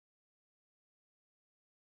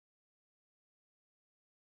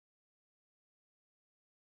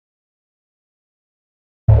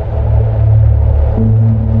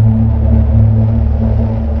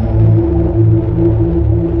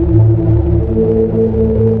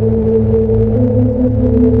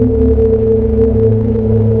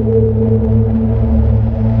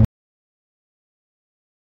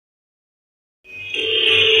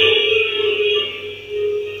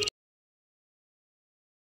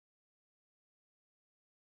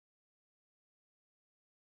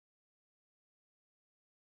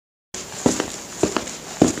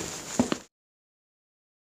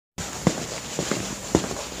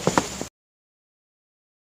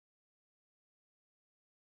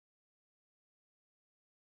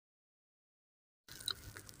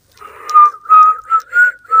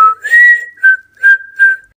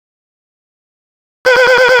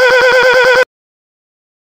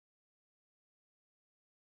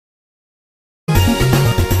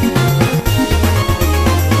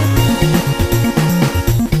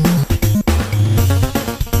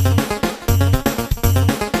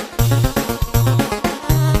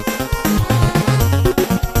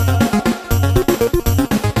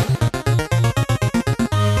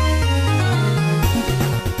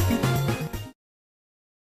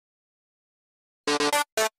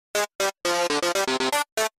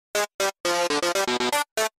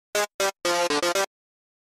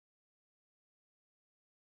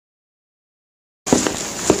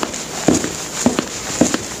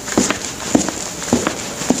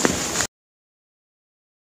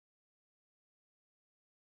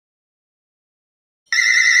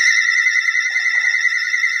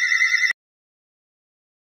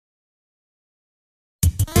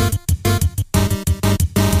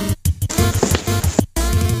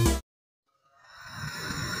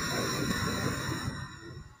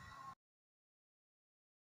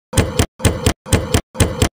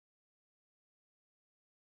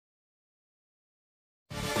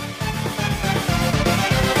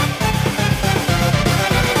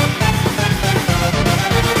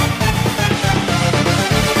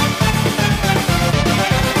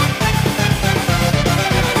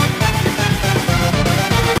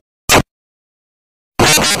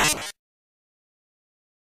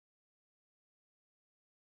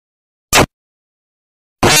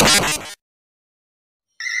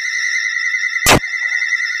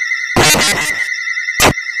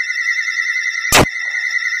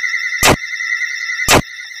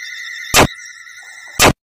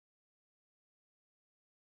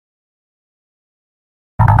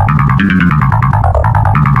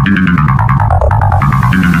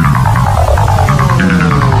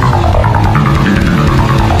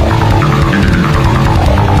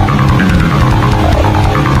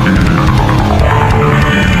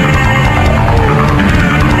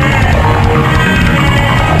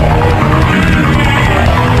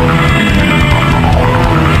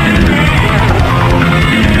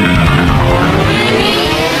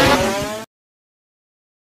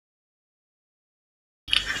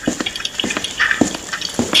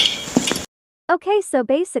Okay, so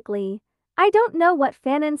basically, I don't know what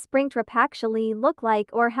Fanon Springtrap actually look like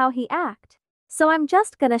or how he act. So I'm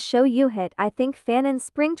just gonna show you it. I think Fanon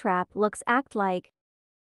Springtrap looks act like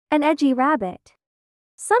an edgy rabbit,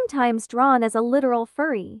 sometimes drawn as a literal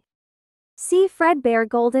furry. See Fredbear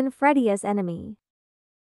Golden Freddy as enemy.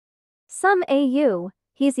 Some AU,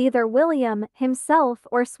 he's either William himself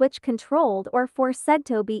or switch controlled or for said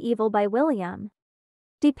to be evil by William.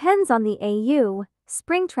 Depends on the AU.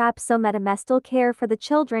 Springtrap so metamestal care for the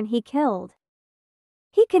children he killed.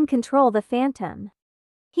 He can control the phantom.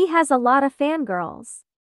 He has a lot of fangirls.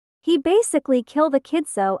 He basically kill the kids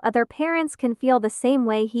so other parents can feel the same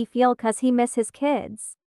way he feel cause he miss his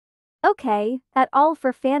kids. Okay, that all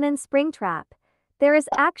for Fanon Springtrap. There is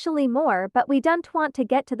actually more but we don't want to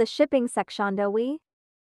get to the shipping section do we?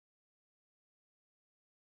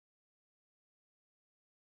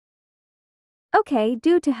 Okay,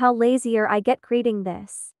 due to how lazier I get creating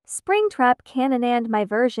this, Springtrap Canon and my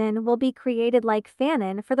version will be created like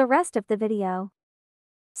Fanon for the rest of the video.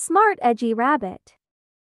 Smart edgy rabbit.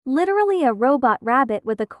 Literally a robot rabbit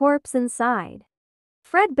with a corpse inside.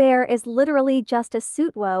 Fredbear is literally just a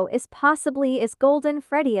suit. Woe is possibly is Golden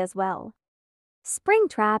Freddy as well.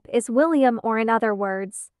 Springtrap is William or in other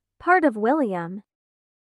words, part of William.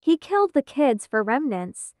 He killed the kids for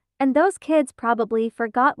remnants, and those kids probably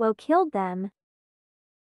forgot Woe killed them.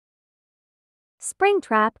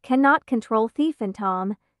 Springtrap cannot control Thief and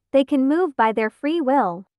Tom, they can move by their free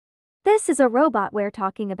will. This is a robot we're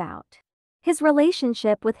talking about. His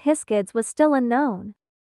relationship with his kids was still unknown.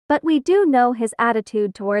 But we do know his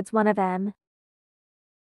attitude towards one of them.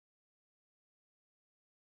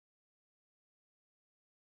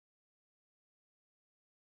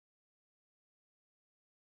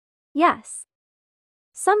 Yes.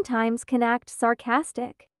 Sometimes can act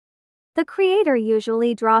sarcastic. The creator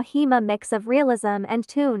usually draw him a mix of realism and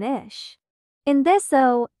toon-ish. In this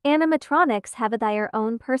animatronics have their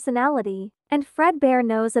own personality, and Fredbear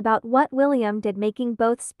knows about what William did making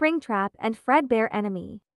both Springtrap and Fredbear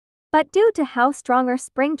enemy. But due to how stronger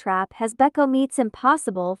Springtrap has become it's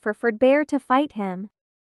impossible for Fredbear to fight him.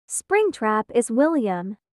 Springtrap is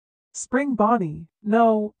William. Spring body,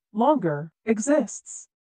 no longer exists.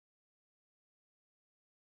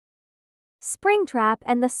 Springtrap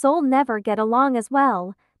and the soul never get along as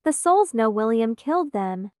well, the souls know William killed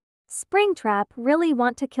them. Springtrap really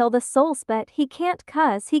want to kill the souls but he can't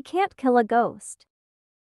cause he can't kill a ghost.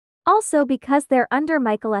 Also because they're under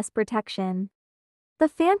Michael's protection. The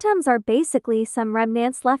phantoms are basically some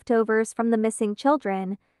remnants leftovers from the missing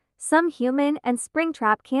children, some human and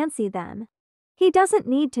Springtrap can see them. He doesn't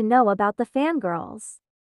need to know about the fangirls.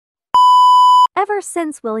 Ever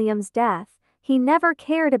since William's death, he never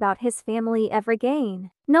cared about his family ever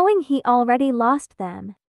again, knowing he already lost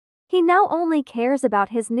them. He now only cares about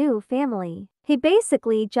his new family. He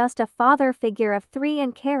basically just a father figure of 3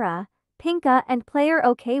 and Chara, Pinka and player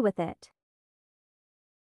okay with it.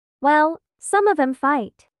 Well, some of them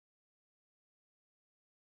fight.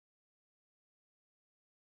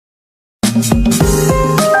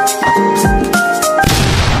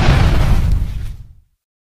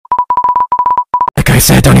 Like I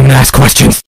said, don't even ask questions.